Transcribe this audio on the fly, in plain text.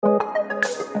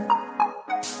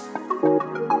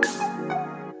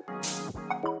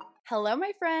Hello,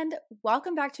 my friend.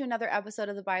 Welcome back to another episode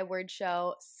of the Byword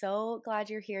Show. So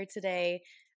glad you're here today.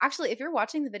 Actually, if you're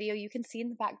watching the video, you can see in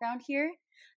the background here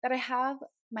that I have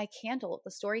my candle,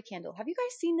 the story candle. Have you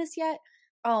guys seen this yet?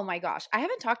 Oh my gosh. I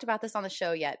haven't talked about this on the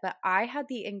show yet, but I had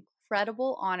the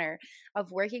incredible honor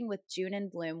of working with June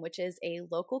and Bloom, which is a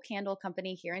local candle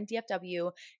company here in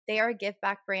DFW. They are a give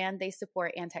back brand. They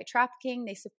support anti-trafficking,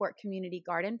 they support community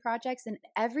garden projects, and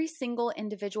every single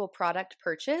individual product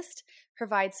purchased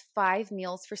provides 5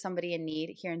 meals for somebody in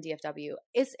need here in DFW.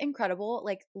 It's incredible.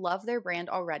 Like, love their brand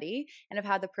already and have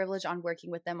had the privilege on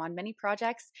working with them on many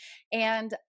projects.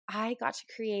 And I got to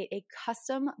create a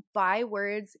custom by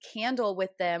words candle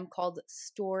with them called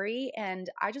Story. And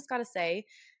I just got to say,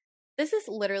 this is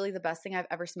literally the best thing I've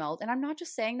ever smelled. And I'm not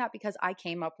just saying that because I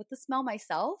came up with the smell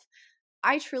myself.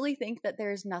 I truly think that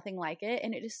there's nothing like it.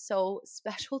 And it is so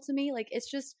special to me. Like, it's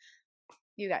just,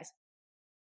 you guys,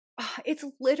 it's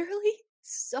literally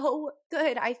so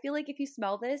good. I feel like if you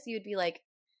smell this, you'd be like,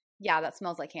 yeah, that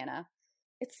smells like Hannah.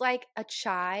 It's like a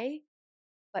chai,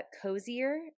 but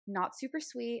cozier, not super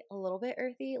sweet, a little bit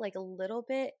earthy, like a little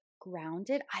bit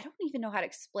grounded. I don't even know how to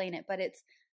explain it, but it's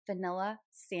vanilla,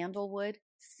 sandalwood,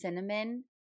 cinnamon,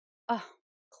 oh,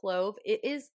 clove.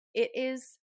 It's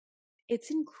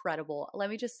incredible. Let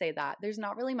me just say that. There's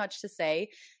not really much to say.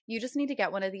 You just need to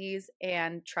get one of these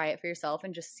and try it for yourself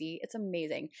and just see. It's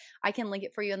amazing. I can link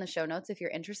it for you in the show notes if you're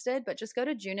interested, but just go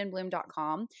to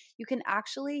juneandbloom.com. You can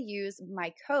actually use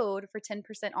my code for 10%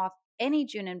 off any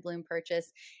June and Bloom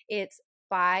purchase. It's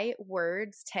by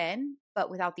words 10, but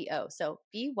without the O. So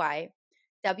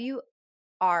BYWRDS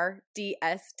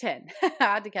 10. I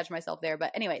had to catch myself there.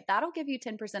 But anyway, that'll give you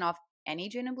 10% off any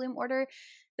June and Bloom order.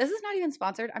 This is not even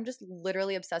sponsored. I'm just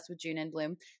literally obsessed with June and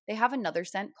Bloom. They have another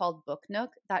scent called Book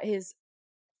Nook that is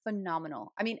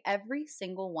phenomenal. I mean, every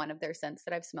single one of their scents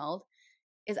that I've smelled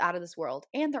is out of this world.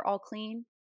 And they're all clean,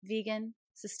 vegan,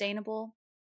 sustainable,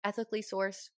 ethically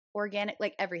sourced, organic,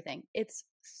 like everything. It's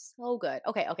so good.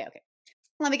 Okay.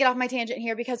 Let me get off my tangent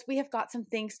here because we have got some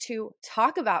things to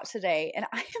talk about today. And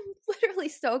I am literally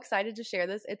so excited to share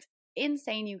this. It's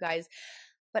insane, you guys.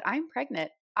 But I'm pregnant.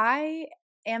 I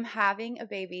am having a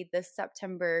baby this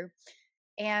September.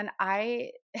 And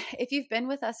if you've been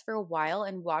with us for a while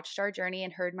and watched our journey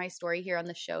and heard my story here on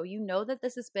the show, you know that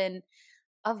this has been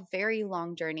a very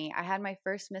long journey. I had my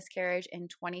first miscarriage in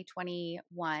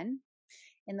 2021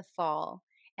 in the fall.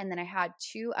 And then I had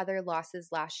 2 other losses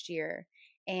last year.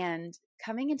 And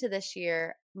coming into this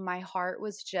year, my heart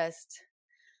was just,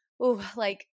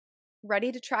 like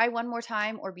ready to try one more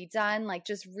time or be done, like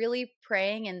just really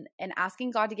praying and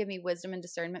asking God to give me wisdom and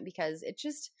discernment because it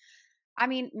just, I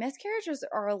mean, miscarriages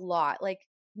are a lot, like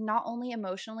not only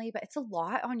emotionally, but it's a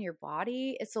lot on your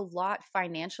body. It's a lot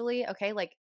financially. Okay.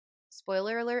 Like,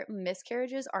 spoiler alert,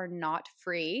 miscarriages are not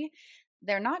free.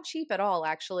 They're not cheap at all,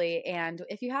 actually. And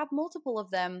if you have multiple of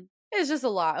them, it's just a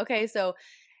lot. Okay. So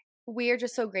we are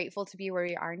just so grateful to be where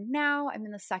we are now. I'm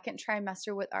in the second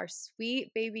trimester with our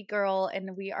sweet baby girl,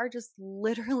 and we are just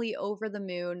literally over the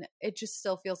moon. It just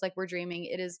still feels like we're dreaming.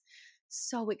 It is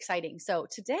so exciting. So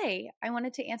today I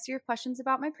wanted to answer your questions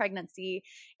about my pregnancy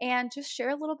and just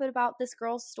share a little bit about this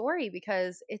girl's story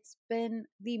because it's been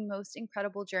the most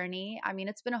incredible journey. I mean,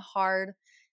 it's been a hard,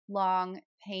 long,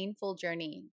 painful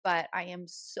journey, but I am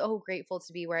so grateful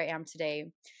to be where I am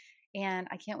today. And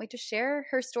I can't wait to share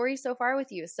her story so far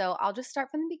with you. So I'll just start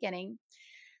from the beginning.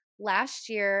 Last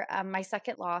year, my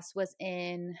second loss was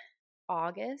in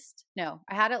August. No,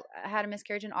 I had a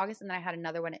miscarriage in August, and then I had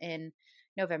another one in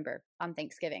November on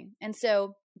Thanksgiving. And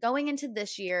so going into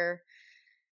this year,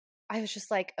 I was just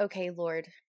like, okay, Lord,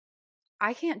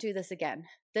 I can't do this again.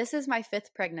 This is my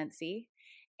 5th pregnancy,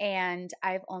 and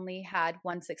I've only had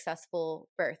one successful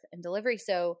birth and delivery.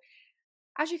 So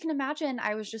as you can imagine,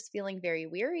 I was just feeling very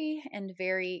weary and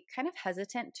very kind of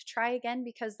hesitant to try again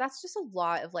because that's just a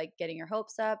lot of like getting your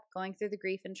hopes up, going through the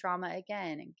grief and trauma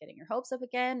again, and getting your hopes up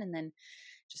again, and then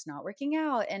just not working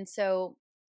out. And so,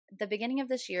 the beginning of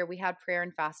this year, we had prayer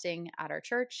and fasting at our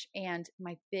church. And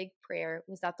my big prayer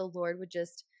was that the Lord would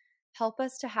just help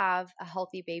us to have a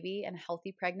healthy baby and a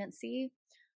healthy pregnancy,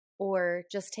 or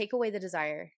just take away the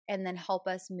desire and then help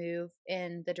us move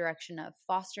in the direction of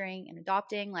fostering and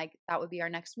adopting. Like, that would be our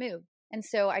next move. And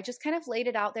so I just kind of laid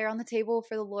it out there on the table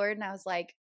for the Lord. And I was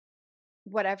like,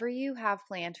 whatever you have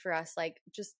planned for us, like,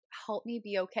 just help me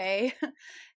be okay.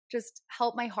 Just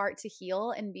help my heart to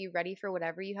heal and be ready for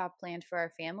whatever you have planned for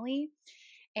our family.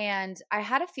 And I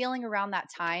had a feeling around that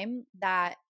time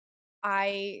that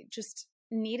I just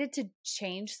needed to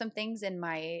change some things in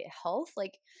my health.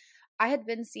 Like, I had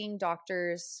been seeing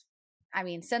doctors, I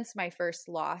mean, since my first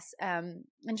loss, and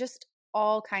just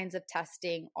all kinds of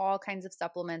testing, all kinds of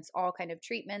supplements, all kind of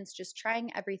treatments, just trying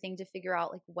everything to figure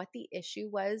out like what the issue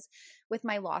was with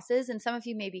my losses. And some of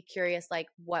you may be curious, like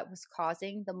what was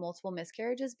causing the multiple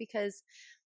miscarriages, because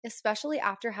especially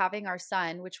after having our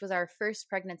son, which was our first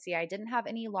pregnancy, I didn't have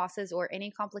any losses or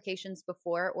any complications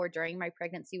before or during my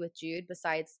pregnancy with Jude.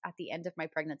 Besides, at the end of my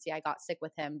pregnancy, I got sick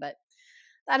with him, but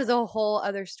that is a whole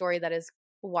other story that is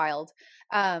wild.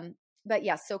 But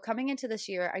yeah, so coming into this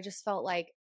year, I just felt like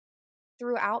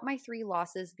throughout my 3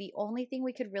 losses, the only thing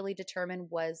we could really determine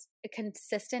was a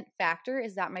consistent factor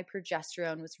is that my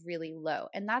progesterone was really low.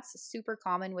 And that's super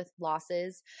common with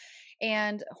losses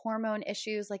and hormone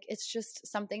issues. Like it's just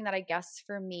something that I guess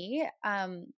for me,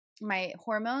 my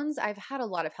hormones, I've had a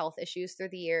lot of health issues through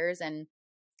the years, and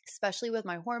especially with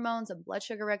my hormones and blood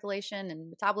sugar regulation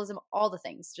and metabolism, all the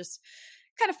things just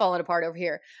kind of falling apart over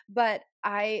here. But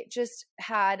I just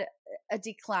had a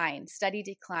decline, steady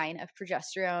decline of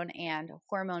progesterone and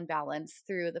hormone balance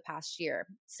through the past year.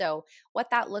 So what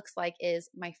that looks like is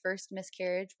my first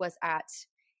miscarriage was at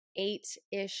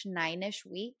 8-ish, 9-ish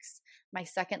weeks. My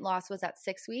second loss was at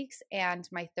 6 weeks, and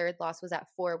my third loss was at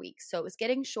 4 weeks. So it was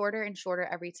getting shorter and shorter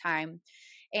every time.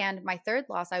 And my third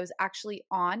loss, I was actually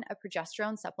on a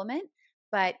progesterone supplement,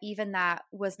 but even that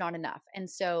was not enough. And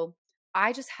so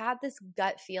I just had this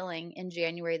gut feeling in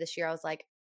January this year. I was like,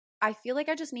 I feel like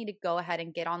I just need to go ahead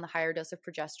and get on the higher dose of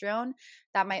progesterone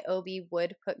that my OB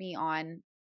would put me on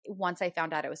once I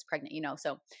found out I was pregnant, you know.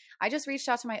 So I just reached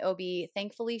out to my OB.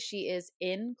 Thankfully, she is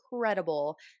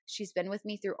incredible. She's been with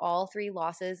me through all 3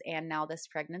 losses and now this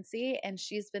pregnancy, and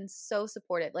she's been so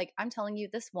supportive. Like I'm telling you,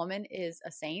 this woman is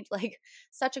a saint, like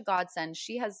such a godsend.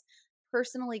 She has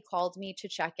personally called me to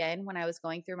check in when I was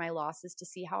going through my losses to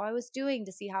see how I was doing,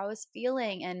 to see how I was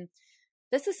feeling. And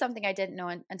this is something I didn't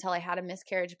know until I had a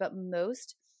miscarriage, but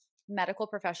most medical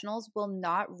professionals will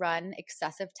not run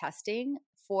excessive testing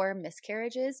for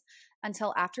miscarriages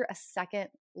until after a second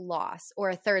loss, or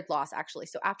a third loss, actually.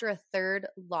 So after a third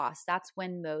loss, that's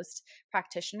when most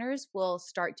practitioners will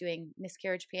start doing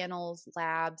miscarriage panels,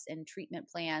 labs, and treatment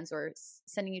plans, or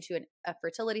sending you to a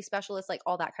fertility specialist, like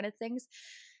all that kind of things.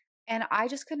 And I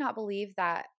just could not believe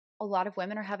that a lot of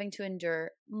women are having to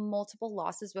endure multiple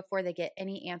losses before they get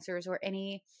any answers or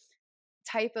any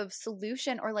type of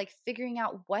solution, or like figuring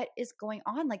out what is going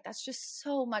on. Like that's just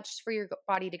so much for your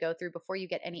body to go through before you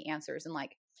get any answers. And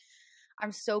like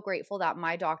I'm so grateful that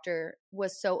my doctor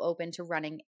was so open to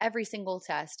running every single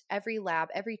test, every lab,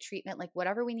 every treatment, like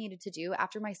whatever we needed to do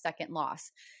after my second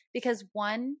loss. Because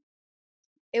one,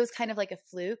 it was kind of like a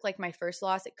fluke. Like my first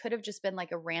loss, it could have just been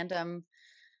like a random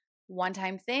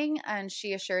one-time thing, and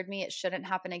she assured me it shouldn't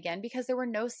happen again because there were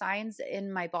no signs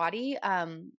in my body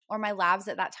or my labs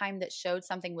at that time that showed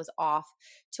something was off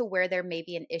to where there may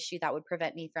be an issue that would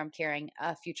prevent me from carrying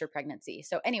a future pregnancy.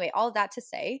 So anyway, all of that to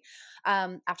say,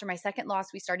 after my second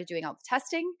loss, we started doing all the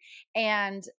testing,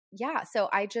 and yeah, so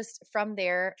I just from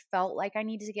there felt like I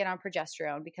needed to get on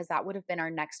progesterone because that would have been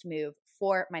our next move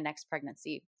for my next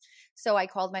pregnancy. So I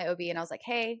called my OB and I was like,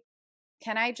 hey,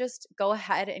 can I just go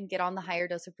ahead and get on the higher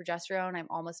dose of progesterone? I'm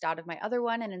almost out of my other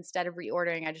one. And instead of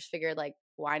reordering, I just figured, like,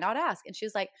 why not ask? And she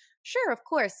was like, sure, of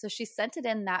course. So she sent it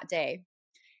in that day.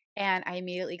 And I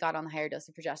immediately got on the higher dose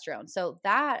of progesterone. So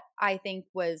that, I think,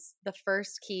 was the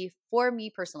first key for me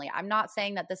personally. I'm not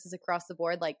saying that this is across the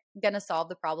board, like, going to solve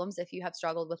the problems if you have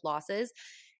struggled with losses.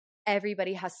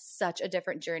 Everybody has such a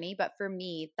different journey. But for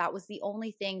me, that was the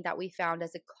only thing that we found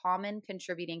as a common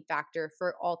contributing factor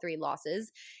for all 3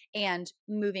 losses and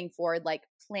moving forward, like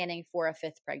planning for a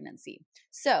 5th pregnancy.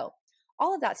 So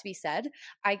all of that to be said,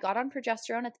 I got on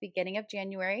progesterone at the beginning of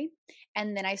January,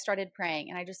 and then I started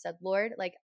praying, and I just said, Lord,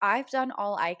 like I've done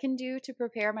all I can do to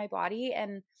prepare my body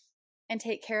and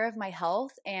take care of my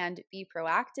health and be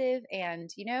proactive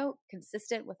and, you know,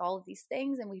 consistent with all of these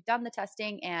things. And we've done the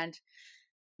testing, and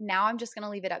now I'm just going to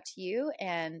leave it up to you.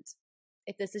 And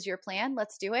if this is your plan,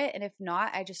 let's do it. And if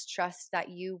not, I just trust that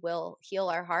you will heal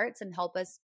our hearts and help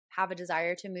us have a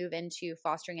desire to move into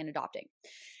fostering and adopting.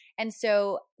 And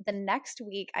so the next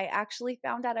week, I actually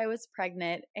found out I was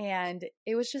pregnant, and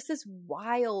it was just this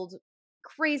wild,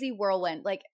 crazy whirlwind.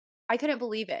 Like I couldn't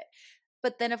believe it.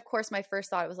 But then, of course, my first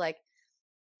thought was like,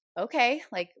 okay,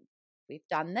 like we've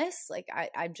done this. Like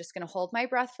I'm just going to hold my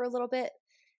breath for a little bit.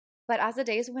 But as the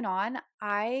days went on,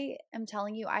 I am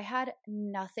telling you, I had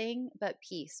nothing but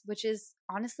peace, which is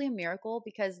honestly a miracle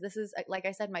because this is, like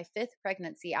I said, my 5th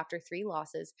pregnancy after 3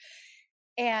 losses.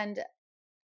 And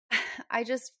I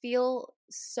just feel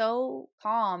so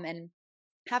calm and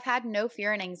have had no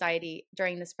fear and anxiety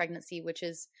during this pregnancy, which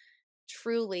is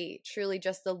truly, truly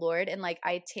just the Lord. And like,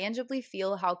 I tangibly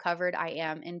feel how covered I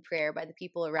am in prayer by the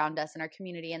people around us in our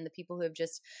community and the people who have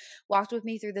just walked with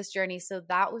me through this journey. So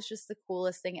that was just the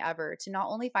coolest thing ever, to not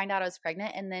only find out I was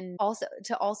pregnant, and then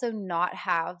also not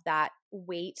have that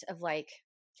weight of like,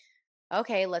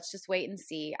 okay, let's just wait and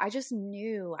see. I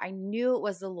knew it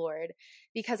was the Lord,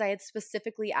 because I had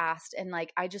specifically asked, and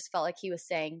like, I just felt like he was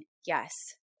saying,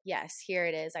 yes, yes, here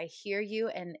it is. I hear you,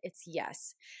 and it's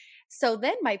yes. So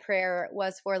then my prayer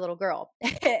was for a little girl.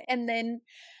 And then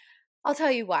I'll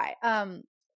tell you why.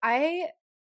 I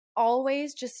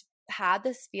always just had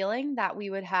this feeling that we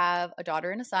would have a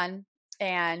daughter and a son,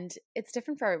 and it's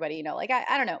different for everybody, you know, like,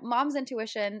 I don't know, mom's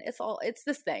intuition, it's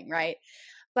this thing, right?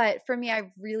 But for me,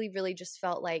 I really, really just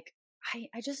felt like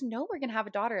I just know we're going to have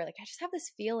a daughter. Like, I just have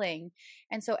this feeling.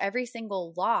 And so every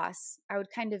single loss, I would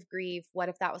kind of grieve, what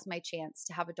if that was my chance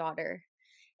to have a daughter?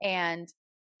 And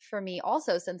for me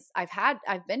also, since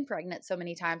I've been pregnant so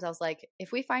many times, I was like,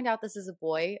 if we find out this is a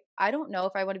boy, I don't know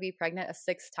if I want to be pregnant a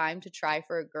sixth time to try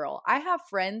for a girl. I have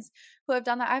friends who have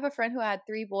done that. I have a friend who had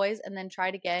 3 boys and then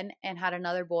tried again and had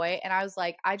another boy. And I was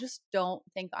like, I just don't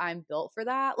think I'm built for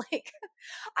that. Like,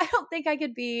 I don't think I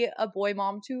could be a boy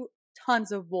mom to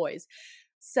tons of boys.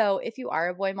 So if you are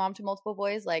a boy mom to multiple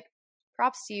boys, like,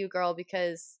 props to you, girl,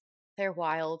 because they're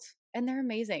wild and they're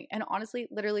amazing. And honestly,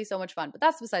 literally so much fun. But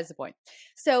that's besides the point.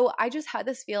 So I just had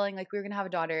this feeling like we were going to have a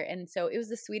daughter. And so it was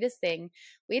the sweetest thing.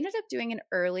 We ended up doing an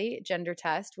early gender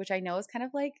test, which I know is kind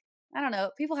of like, I don't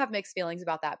know, people have mixed feelings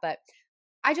about that, but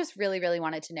I just really, really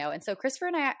wanted to know. And so Christopher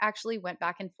and I actually went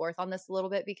back and forth on this a little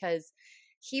bit, because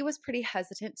he was pretty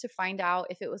hesitant to find out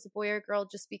if it was a boy or a girl,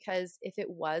 just because if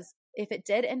it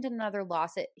did end in another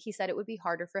loss, he said it would be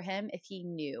harder for him if he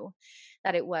knew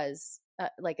that it was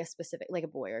like a specific, like a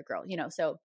boy or a girl, you know.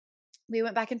 So we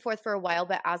went back and forth for a while,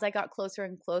 but as I got closer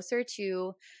and closer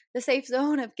to the safe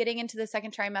zone of getting into the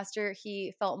second trimester,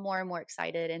 he felt more and more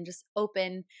excited and just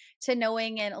open to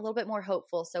knowing and a little bit more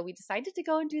hopeful. So we decided to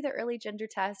go and do the early gender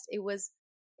test. It was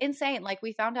insane. Like,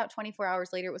 we found out 24 hours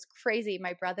later. It was crazy.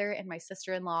 My brother and my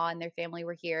sister-in-law and their family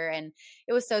were here, and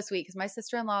it was so sweet because my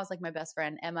sister-in-law is like my best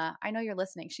friend, Emma. I know you're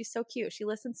listening. She's so cute. She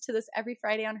listens to this every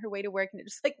Friday on her way to work, and it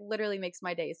just like literally makes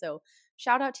my day. So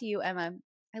shout out to you, Emma.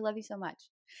 I love you so much.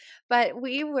 But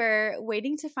we were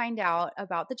waiting to find out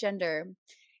about the gender.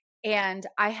 And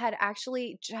I had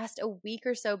actually just a week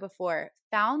or so before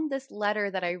found this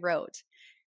letter that I wrote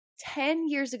 10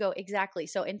 years ago exactly.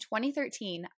 So in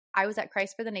 2013, I was at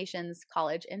Christ for the Nations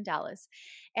College in Dallas,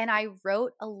 and I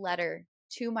wrote a letter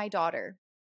to my daughter,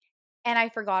 and I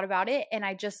forgot about it. And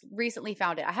I just recently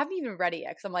found it. I haven't even read it yet,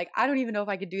 because I'm like, I don't even know if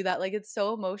I could do that. Like, it's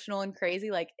so emotional and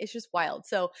crazy. Like, it's just wild.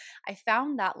 So I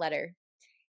found that letter.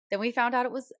 Then we found out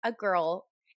it was a girl.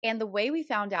 And the way we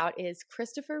found out is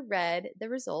Christopher read the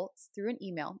results through an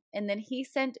email, and then he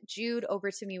sent Jude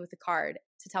over to me with a card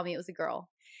to tell me it was a girl.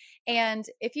 And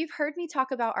if you've heard me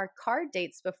talk about our card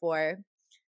dates before,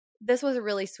 this was a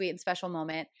really sweet and special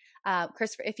moment.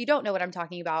 Christopher, if you don't know what I'm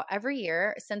talking about, every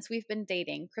year since we've been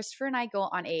dating, Christopher and I go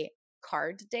on a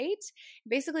card date.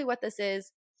 Basically, what this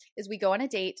is we go on a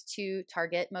date to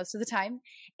Target most of the time,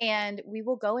 and we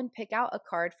will go and pick out a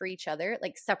card for each other,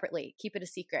 like separately, keep it a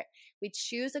secret. We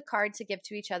choose a card to give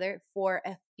to each other for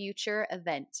a future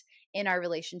event in our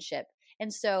relationship.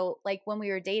 And so, like, when we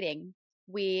were dating,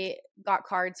 we got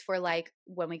cards for like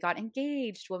when we got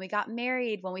engaged, when we got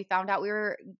married, when we found out we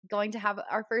were going to have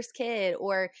our first kid,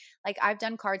 or like I've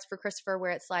done cards for Christopher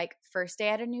where it's like first day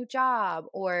at a new job,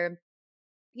 or,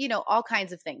 you know, all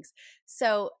kinds of things.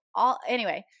 So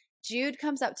anyway, Jude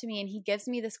comes up to me and he gives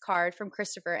me this card from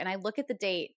Christopher, and I look at the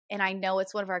date and I know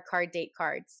it's one of our card date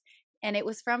cards. And it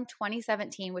was from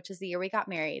 2017, which is the year we got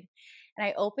married. And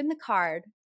I open the card,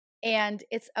 and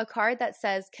it's a card that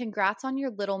says, "Congrats on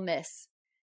your little miss."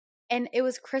 And it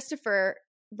was Christopher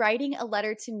writing a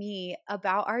letter to me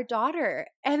about our daughter.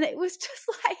 And it was just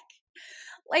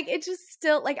like it just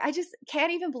still, like, I just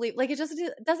can't even believe, like, it just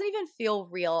doesn't even feel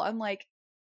real. I'm like,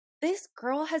 this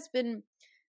girl has been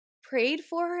prayed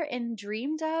for and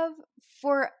dreamed of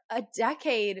for a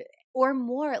decade or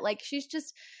more. Like,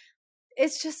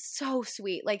 it's just so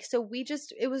sweet. Like, so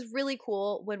it was really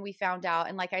cool when we found out.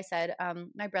 And like I said,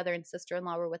 my brother and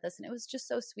sister-in-law were with us, and it was just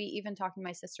so sweet, even talking to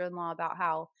my sister-in-law about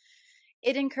how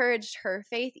it encouraged her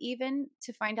faith even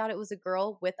to find out it was a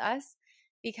girl with us.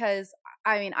 Because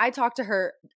I mean, I talked to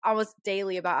her almost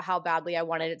daily about how badly I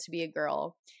wanted it to be a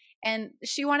girl. And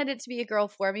she wanted it to be a girl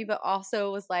for me, but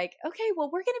also was like, okay,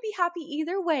 well, we're going to be happy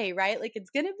either way, right? Like,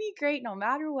 it's going to be great no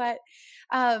matter what.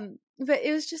 But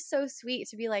it was just so sweet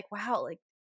to be like, wow, like,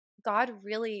 God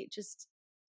really just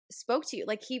spoke to you.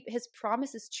 Like, his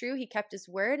promise is true. He kept his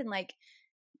word. And like,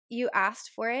 you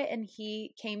asked for it and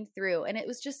he came through. And it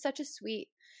was just such a sweet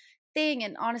thing.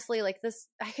 And honestly, like this,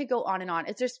 I could go on and on.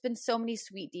 It's just been so many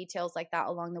sweet details like that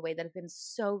along the way that have been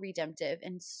so redemptive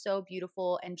and so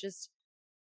beautiful and just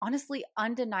honestly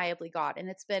undeniably God. And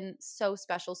it's been so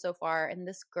special so far. And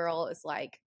this girl is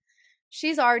like,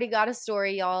 she's already got a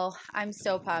story, y'all. I'm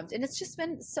so pumped. And it's just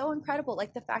been so incredible.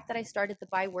 Like the fact that I started the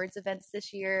By Words events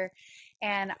this year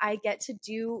and I get to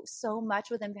do so much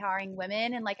with empowering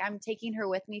women. And like I'm taking her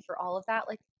with me for all of that.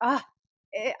 Like,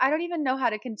 I don't even know how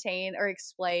to contain or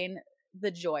explain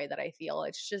the joy that I feel.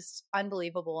 It's just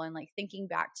unbelievable. And like thinking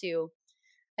back to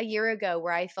a year ago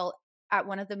where I felt at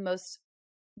one of the most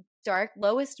dark,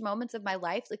 lowest moments of my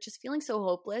life, like just feeling so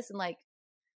hopeless and like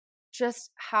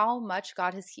just how much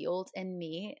God has healed in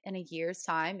me in a year's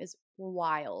time is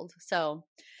wild. So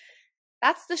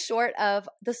that's the short of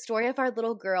the story of our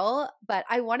little girl. But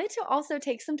I wanted to also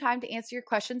take some time to answer your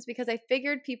questions because I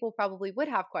figured people probably would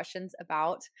have questions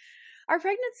about our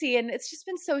pregnancy. And it's just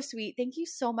been so sweet. Thank you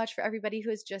so much for everybody who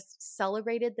has just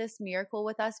celebrated this miracle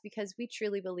with us because we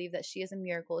truly believe that she is a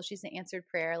miracle. She's an answered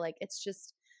prayer. Like it's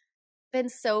just been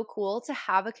so cool to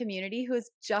have a community who is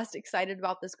just excited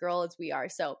about this girl as we are.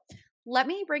 So let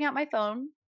me bring out my phone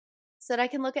so that I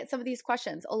can look at some of these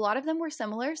questions. A lot of them were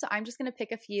similar, so I'm just going to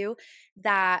pick a few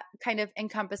that kind of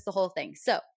encompass the whole thing.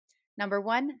 So, number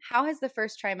one, how has the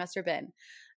first trimester been?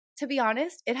 To be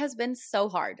honest, it has been so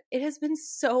hard. It has been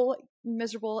so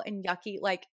miserable and yucky.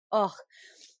 Like, ugh.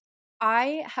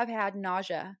 I have had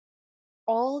nausea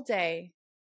all day,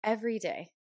 every day,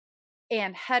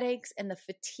 and headaches, and the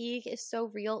fatigue is so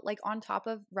real, like on top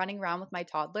of running around with my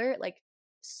toddler, like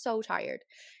so tired.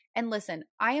 And listen,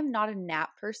 I am not a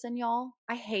nap person, y'all.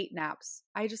 I hate naps.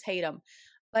 I just hate them.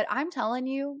 But I'm telling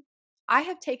you, I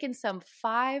have taken some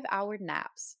 5-hour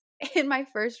naps in my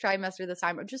first trimester this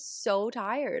time. I'm just so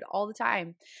tired all the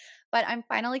time. But I'm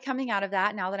finally coming out of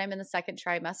that now that I'm in the second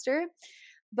trimester.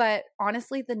 But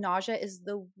honestly, the nausea is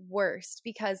the worst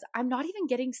because I'm not even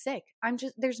getting sick.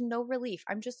 There's no relief.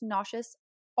 I'm just nauseous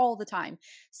all the time.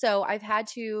 So I've had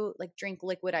to like drink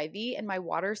liquid IV in my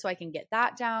water so I can get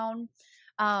that down.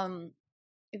 Um,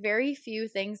 very few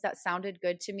things that sounded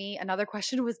good to me. Another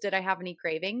question was, did I have any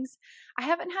cravings? I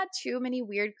haven't had too many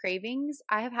weird cravings.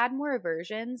 I have had more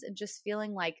aversions and just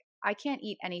feeling like I can't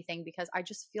eat anything because I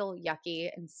just feel yucky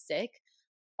and sick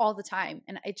all the time.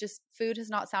 And food has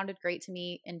not sounded great to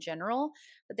me in general.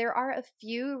 But there are a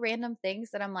few random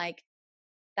things that I'm like,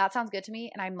 that sounds good to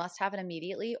me and I must have it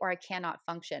immediately or I cannot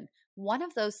function. One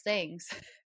of those things,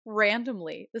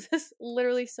 randomly, this is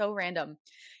literally so random,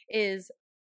 is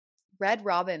Red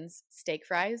Robin's steak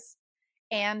fries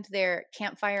and their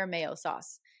campfire mayo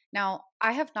sauce. Now,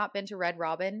 I have not been to Red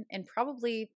Robin in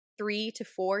probably 3 to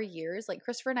 4 years. Like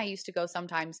Christopher and I used to go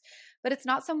sometimes, but it's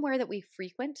not somewhere that we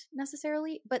frequent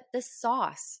necessarily. But the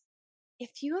sauce,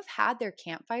 if you have had their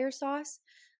campfire sauce,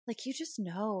 like you just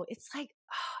know, it's like,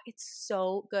 oh, it's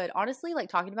so good. Honestly, like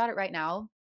talking about it right now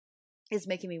is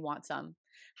making me want some.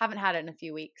 Haven't had it in a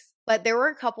few weeks. But there were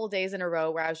a couple days in a row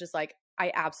where I was just like,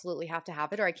 I absolutely have to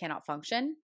have it or I cannot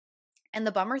function. And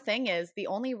the bummer thing is the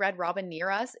only Red Robin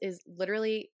near us is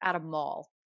literally at a mall.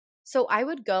 So I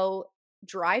would go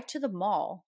drive to the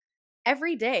mall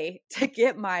every day to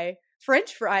get my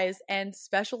French fries and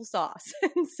special sauce.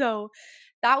 And so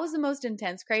that was the most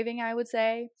intense craving, I would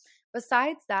say.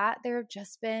 Besides that, there have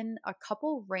just been a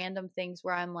couple random things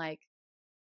where I'm like,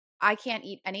 I can't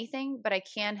eat anything, but I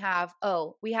can have,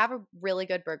 we have a really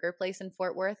good burger place in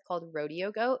Fort Worth called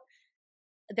Rodeo Goat.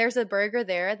 There's a burger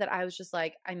there that I was just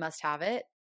like, I must have it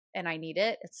and I need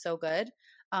it. It's so good.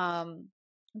 I'm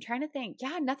trying to think.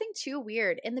 Yeah, nothing too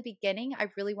weird. In the beginning, I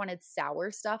really wanted sour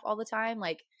stuff all the time.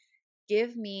 Like,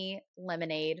 give me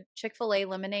lemonade, Chick-fil-A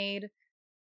lemonade,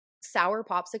 sour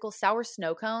popsicles, sour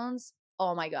snow cones.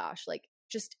 Oh my gosh. Like,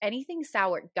 just anything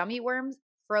sour. Gummy worms,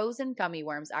 frozen gummy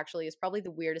worms actually is probably the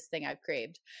weirdest thing I've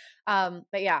craved.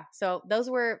 But yeah, so those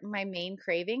were my main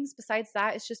cravings. Besides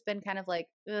that, it's just been kind of like,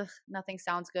 ugh, nothing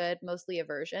sounds good, mostly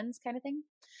aversions kind of thing.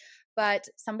 But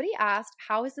somebody asked,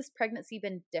 how has this pregnancy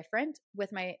been different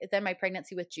than my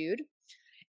pregnancy with Jude?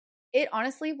 It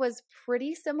honestly was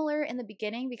pretty similar in the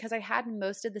beginning because I had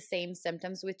most of the same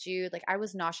symptoms with Jude. Like I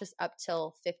was nauseous up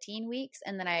till 15 weeks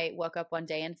and then I woke up one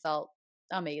day and felt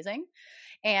amazing.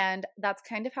 And that's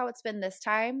kind of how it's been this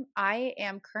time. I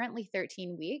am currently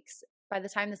 13 weeks. By the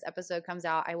time this episode comes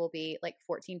out, I will be like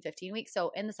 14, 15 weeks.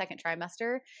 So in the second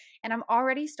trimester, and I'm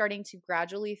already starting to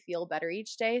gradually feel better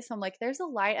each day. So I'm like, there's a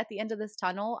light at the end of this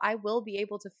tunnel. I will be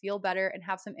able to feel better and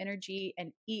have some energy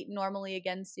and eat normally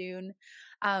again soon.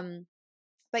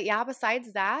 But yeah,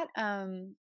 besides that,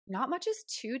 Not much is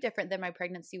too different than my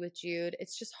pregnancy with Jude.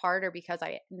 It's just harder because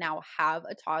I now have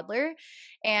a toddler.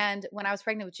 And when I was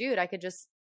pregnant with Jude, I could just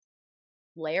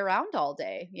lay around all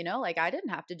day, like I didn't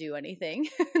have to do anything.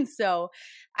 And so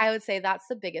I would say that's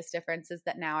the biggest difference, is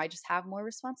that now I just have more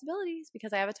responsibilities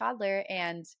because I have a toddler.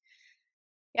 And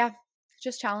yeah,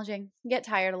 just challenging. Get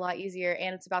tired a lot easier.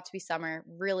 And it's about to be summer,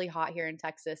 really hot here in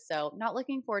Texas. So not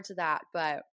looking forward to that.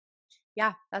 But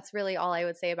yeah, that's really all I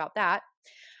would say about that.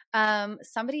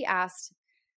 Somebody asked,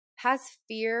 has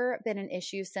fear been an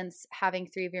issue since having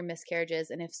 3 of your miscarriages?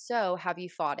 And if so, have you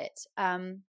fought it?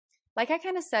 Like I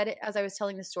kind of said as I was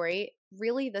telling the story,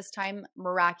 really this time,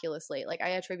 miraculously, like I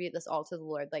attribute this all to the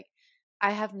Lord. Like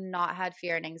I have not had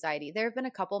fear and anxiety. There have been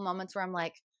a couple moments where I'm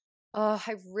like, oh,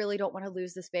 I really don't want to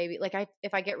lose this baby. Like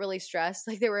if I get really stressed,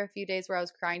 like there were a few days where I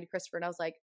was crying to Christopher and I was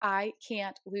like, I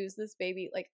can't lose this baby.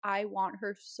 Like I want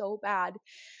her so bad.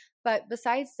 But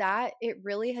besides that, it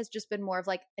really has just been more of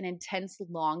like an intense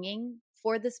longing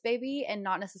for this baby and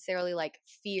not necessarily like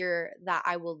fear that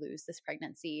I will lose this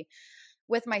pregnancy.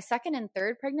 With my second and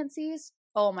third pregnancies,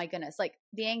 oh my goodness, like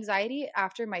the anxiety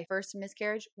after my first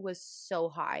miscarriage was so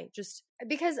high. Just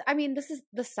because, I mean, this is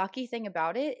the sucky thing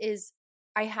about it, is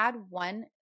I had one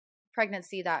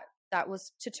pregnancy that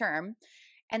was to term,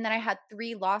 and then I had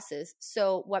 3 losses.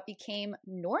 So what became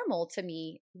normal to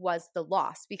me was the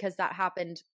loss, because that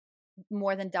happened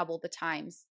more than double the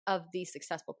times of the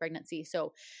successful pregnancy.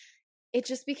 So it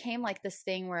just became like this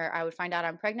thing where I would find out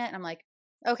I'm pregnant and I'm like,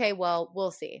 okay, well, we'll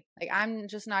see. Like, I'm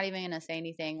just not even going to say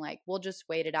anything. Like, we'll just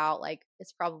wait it out. Like,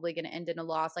 it's probably going to end in a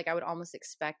loss. Like, I would almost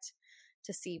expect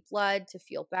to see blood, to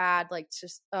feel bad, like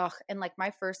just, ugh. And like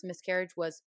my first miscarriage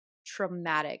was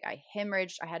traumatic. I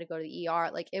hemorrhaged. I had to go to the ER.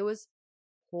 Like, it was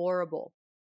horrible,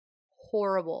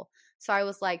 horrible. So I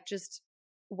was like, just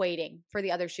waiting for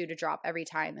the other shoe to drop every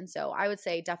time. And so I would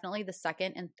say definitely the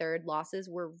second and third losses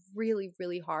were really,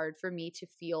 really hard for me to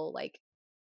feel like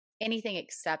anything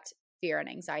except fear and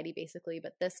anxiety, basically.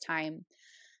 But this time,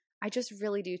 I just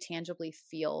really do tangibly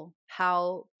feel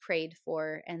how prayed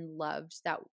for and loved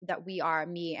that we are,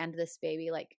 me and this baby,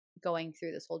 like going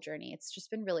through this whole journey. It's just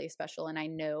been really special. And I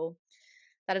know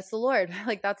that it's the Lord.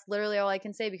 Like, that's literally all I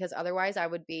can say, because otherwise I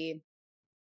would be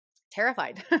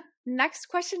terrified. Next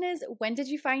question is, when did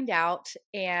you find out?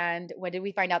 And when did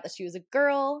we find out that she was a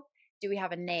girl? Do we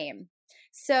have a name?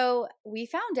 So we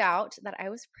found out that I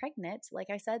was pregnant, like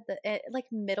I said, like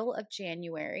middle of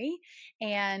January.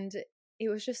 And it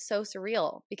was just so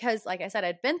surreal because, like I said,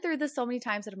 I'd been through this so many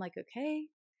times that I'm like, okay,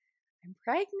 I'm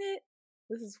pregnant.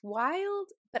 This is wild,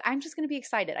 but I'm just going to be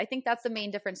excited. I think that's the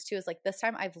main difference too, is like this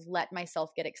time I've let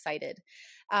myself get excited.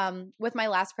 With my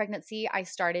last pregnancy, I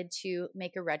started to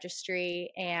make a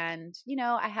registry, and,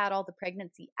 I had all the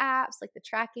pregnancy apps, like the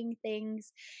tracking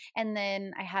things. And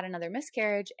then I had another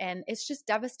miscarriage, and it's just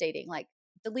devastating, like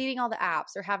deleting all the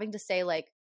apps or having to say like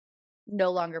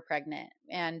no longer pregnant,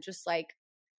 and just like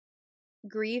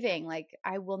grieving, like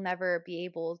I will never be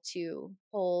able to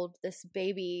hold this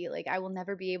baby, like I will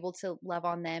never be able to love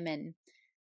on them and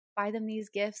buy them these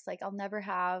gifts, like I'll never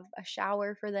have a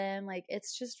shower for them, like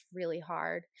it's just really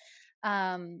hard.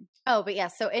 But yeah,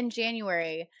 so in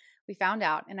January we found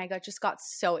out, and I just got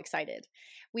so excited.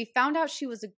 We found out she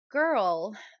was a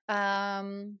girl. Let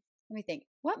me think,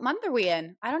 what month are we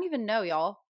in? I don't even know,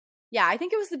 y'all. Yeah, I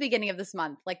think it was the beginning of this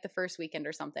month, like the first weekend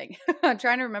or something. I'm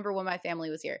trying to remember when my family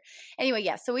was here. Anyway,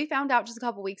 yeah, so we found out just a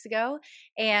couple weeks ago,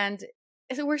 and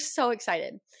so we're so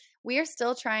excited. We are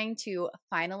still trying to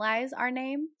finalize our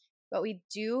name, but we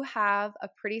do have a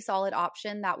pretty solid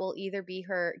option that will either be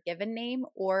her given name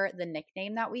or the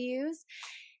nickname that we use.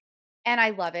 And I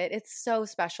love it. It's so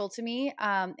special to me,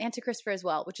 and to Christopher as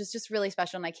well, which is just really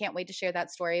special. And I can't wait to share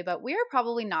that story. But we are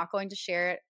probably not going to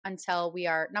share it until we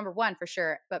are number 1 for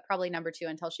sure, but probably number 2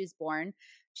 until she's born.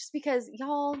 Just because,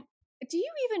 y'all, do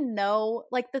you even know,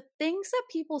 like the things that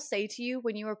people say to you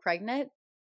when you were pregnant?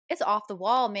 It's off the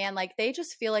wall, man. Like they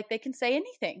just feel like they can say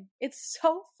anything. It's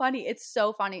so funny. It's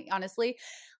so funny, honestly.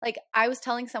 Like I was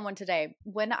telling someone today,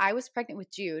 when I was pregnant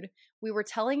with Jude, we were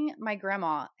telling my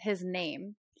grandma his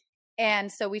name.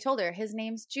 And so we told her his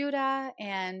name's Judah,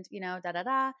 and, da da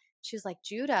da. She was like,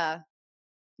 Judah,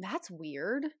 that's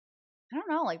weird. I don't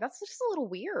know. Like, that's just a little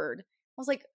weird. I was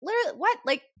like, literally, what?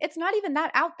 Like, it's not even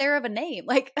that out there of a name.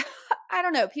 Like, I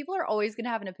don't know. People are always going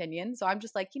to have an opinion. So I'm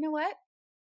just like, you know what?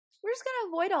 We're just going to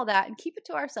avoid all that and keep it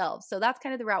to ourselves. So that's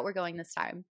kind of the route we're going this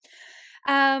time.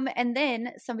 And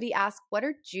then somebody asked, what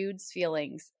are Jude's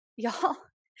feelings? Y'all,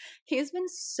 he has been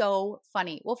so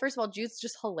funny. Well, first of all, Jude's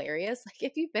just hilarious. Like,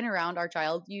 if you've been around our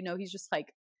child, he's just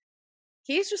like,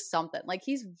 he's just something. Like,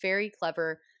 he's very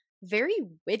clever, very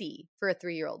witty for a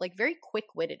 3-year-old, like very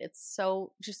quick-witted. It's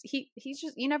so just he's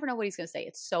just, you never know what he's going to say.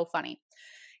 It's so funny.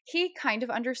 He kind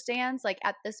of understands, like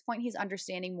at this point he's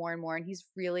understanding more and more, and he's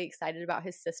really excited about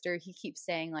his sister. He keeps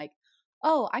saying like,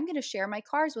 "Oh, I'm going to share my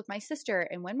cars with my sister,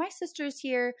 and when my sister's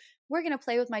here, we're going to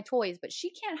play with my toys, but she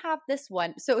can't have this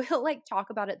one." So he'll like talk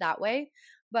about it that way.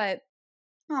 But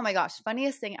oh my gosh,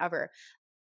 funniest thing ever.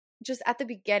 Just at the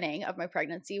beginning of my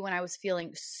pregnancy, when I was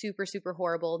feeling super, super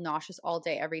horrible, nauseous all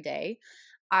day, every day,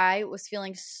 I was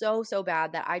feeling so, so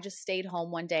bad that I just stayed home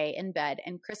one day in bed,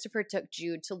 and Christopher took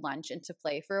Jude to lunch and to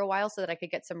play for a while so that I could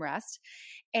get some rest.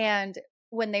 And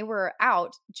when they were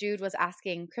out, Jude was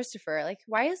asking Christopher, like,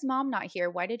 "Why is mom not here?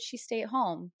 Why did she stay at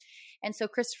home?" And so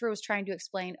Christopher was trying to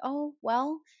explain, "Oh,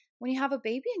 well, when you have a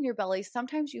baby in your belly,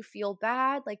 sometimes you feel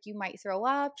bad, like you might throw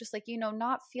up, just like,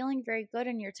 not feeling very good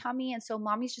in your tummy. And so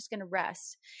mommy's just going to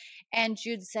rest." And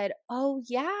Jude said, "Oh,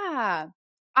 yeah.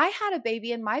 I had a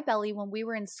baby in my belly when we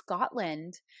were in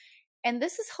Scotland." And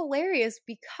this is hilarious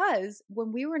because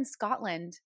when we were in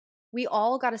Scotland, we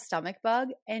all got a stomach bug,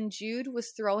 and Jude was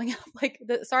throwing up like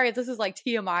sorry if this is like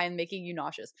TMI and making you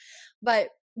nauseous. But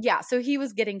yeah, so he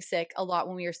was getting sick a lot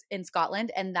when we were in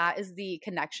Scotland, and that is the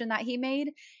connection that he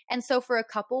made. And so for a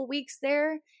couple weeks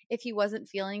there, if he wasn't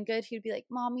feeling good, he'd be like,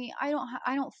 "Mommy, I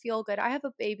don't feel good. I have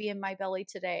a baby in my belly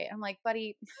today." I'm like,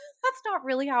 "Buddy, that's not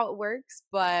really how it works,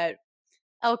 but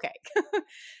okay."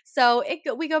 So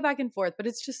we go back and forth, but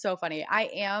it's just so funny.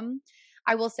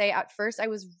 I will say at first I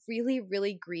was really,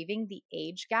 really grieving the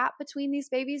age gap between these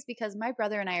babies because my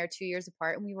brother and I are 2 years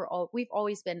apart, and we've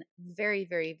always been very,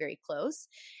 very, very close.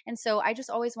 And so I just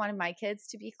always wanted my kids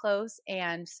to be close.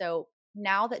 And so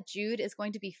now that Jude is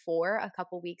going to be 4 a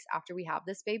couple weeks after we have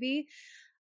this baby,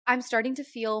 I'm starting to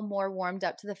feel more warmed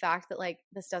up to the fact that like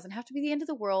this doesn't have to be the end of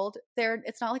the world.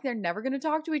 It's not like they're never going to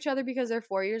talk to each other because they're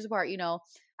 4 years apart.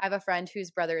 I have a friend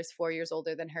whose brother is 4 years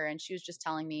older than her, and she was just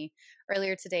telling me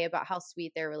earlier today about how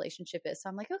sweet their relationship is. So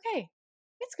I'm like, okay,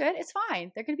 it's good. It's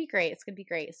fine. They're going to be great. It's going to be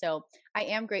great. So I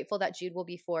am grateful that Jude will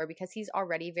be 4 because he's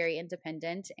already very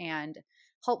independent and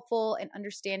helpful and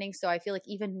understanding. So I feel like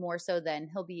even more so then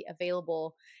he'll be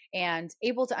available and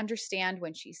able to understand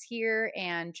when she's here,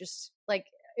 and just like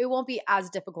it won't be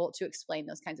as difficult to explain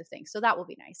those kinds of things. So that will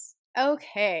be nice.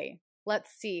 Okay,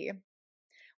 let's see.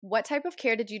 What type of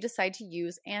care did you decide to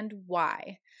use and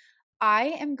why? I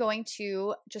am going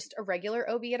to just a regular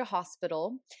OB at a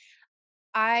hospital.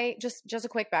 I just a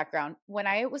quick background. When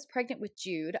I was pregnant with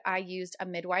Jude, I used a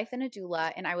midwife and a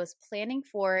doula, and I was planning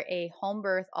for a home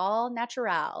birth all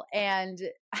natural. And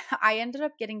I ended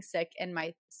up getting sick in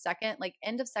my second, like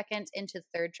end of second into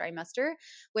third trimester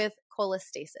with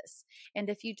cholestasis. And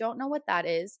if you don't know what that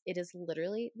is, it is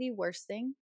literally the worst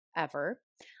thing ever.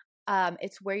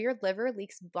 It's where your liver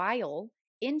leaks bile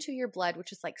into your blood,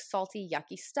 which is like salty,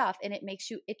 yucky stuff, and it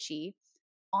makes you itchy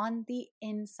on the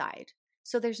inside.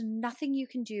 So there's nothing you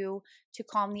can do to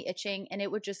calm the itching. And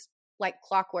it would just like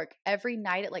clockwork. Every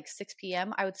night at like 6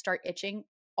 p.m., I would start itching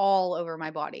all over my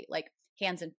body, like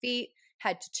hands and feet,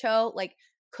 head to toe, like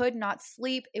could not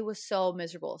sleep. It was so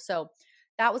miserable. So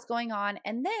that was going on.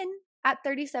 And then at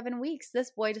 37 weeks,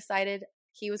 this boy decided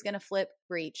he was going to flip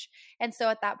breech. And so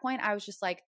at that point, I was just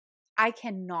like, I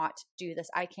cannot do this.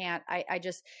 I can't. I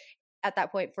just at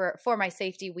that point for my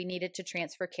safety, we needed to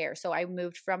transfer care. So I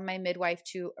moved from my midwife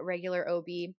to a regular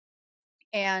OB,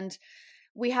 and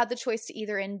we had the choice to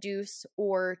either induce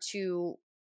or to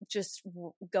just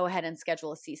go ahead and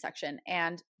schedule a C-section.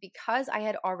 And because I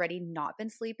had already not been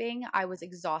sleeping, I was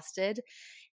exhausted.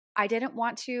 I didn't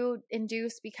want to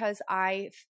induce because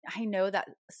I know that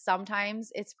sometimes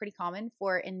it's pretty common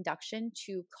for induction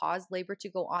to cause labor to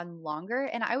go on longer.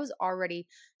 And I was already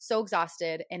so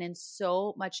exhausted and in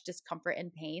so much discomfort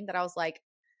and pain that I was like,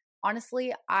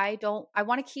 honestly, I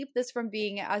want to keep this from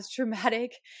being as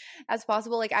traumatic as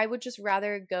possible. Like I would just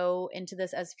rather go into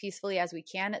this as peacefully as we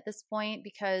can at this point,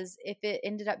 because if it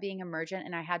ended up being emergent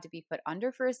and I had to be put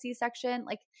under for a C-section,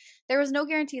 like there was no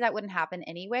guarantee that wouldn't happen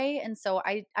anyway. And so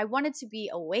I wanted to be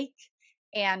awake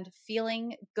and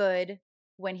feeling good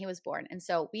when he was born. And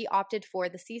so we opted for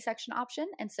the C-section option.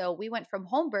 And so we went from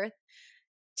home birth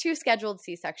to scheduled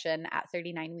C-section at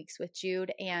 39 weeks with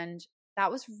Jude. And that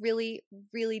was really,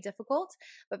 really difficult.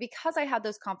 But because I had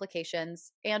those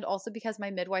complications, and also because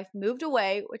my midwife moved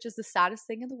away, which is the saddest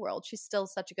thing in the world, she's still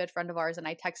such a good friend of ours, and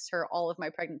I text her all of my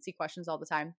pregnancy questions all the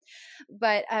time.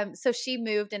 But so she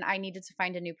moved, and I needed to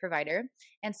find a new provider.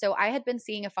 And so I had been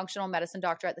seeing a functional medicine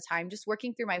doctor at the time, just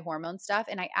working through my hormone stuff.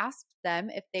 And I asked them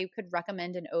if they could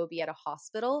recommend an OB at a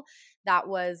hospital that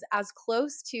was as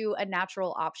close to a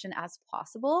natural option as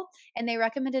possible. And they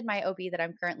recommended my OB that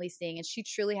I'm currently seeing. And she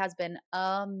truly has been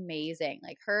amazing.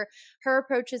 Like her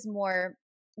approach is more,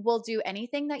 we'll do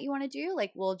anything that you want to do.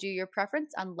 Like we'll do your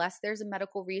preference unless there's a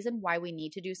medical reason why we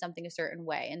need to do something a certain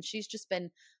way. And she's just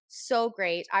been so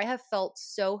great. I have felt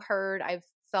so heard. I've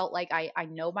felt like I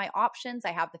know my options.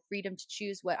 I have the freedom to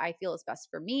choose what I feel is best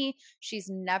for me. She's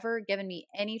never given me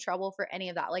any trouble for any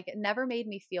of that. Like it never made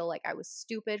me feel like I was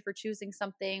stupid for choosing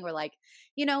something, or like,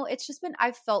 it's just been,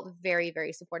 I've felt very,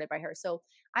 very supported by her. So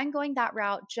I'm going that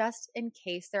route just in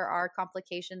case there are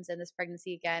complications in this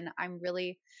pregnancy again. I'm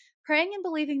really praying and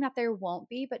believing that there won't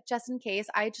be, but just in case,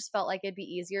 I just felt like it'd be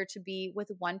easier to be with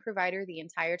one provider the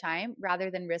entire time rather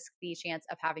than risk the chance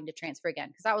of having to transfer again,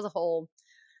 because that was a whole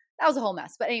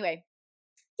mess. But anyway,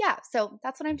 yeah, so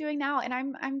that's what I'm doing now, and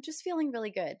I'm just feeling really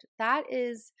good. That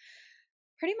is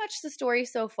pretty much the story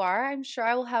so far. I'm sure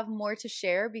I will have more to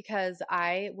share because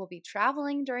I will be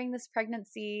traveling during this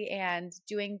pregnancy and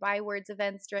doing Bywords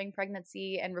events during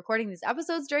pregnancy and recording these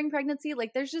episodes during pregnancy.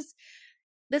 Like there's just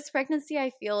this pregnancy, I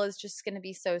feel, is just going to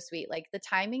be so sweet. Like the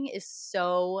timing is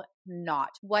so not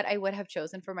what I would have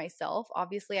chosen for myself.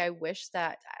 Obviously, I wish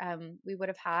that we would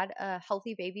have had a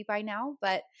healthy baby by now,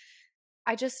 but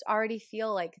I just already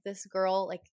feel like this girl,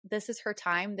 like this is her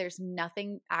time. There's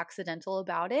nothing accidental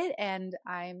about it. And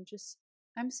I'm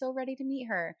so ready to meet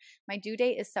her. My due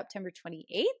date is September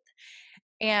 28th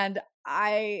and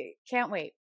I can't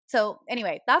wait. So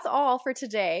anyway, that's all for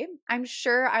today. I'm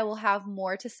sure I will have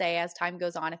more to say as time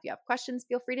goes on. If you have questions,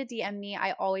 feel free to DM me.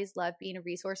 I always love being a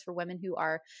resource for women who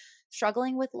are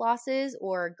struggling with losses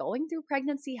or going through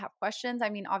pregnancy, have questions. I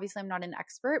mean, obviously I'm not an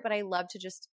expert, but I love to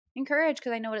just encourage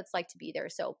because I know what it's like to be there.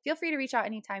 So feel free to reach out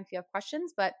anytime if you have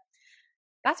questions, but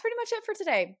that's pretty much it for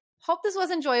today. Hope this was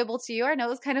enjoyable to you. I know it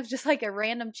was kind of just like a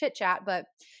random chit chat, but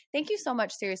thank you so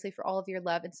much, seriously, for all of your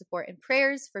love and support and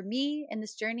prayers for me in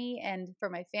this journey and for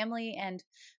my family and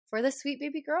for this sweet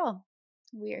baby girl.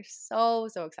 We are so,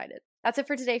 so excited. That's it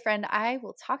for today, friend. I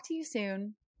will talk to you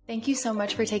soon. Thank you so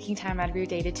much for taking time out of your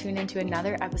day to tune into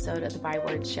another episode of the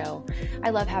Bywords Show.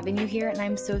 I love having you here, and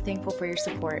I'm so thankful for your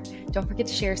support. Don't forget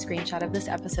to share a screenshot of this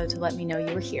episode to let me know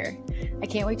you were here. I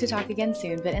can't wait to talk again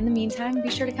soon, but in the meantime,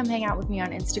 be sure to come hang out with me on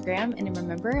Instagram, and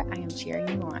remember, I am cheering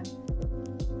you on.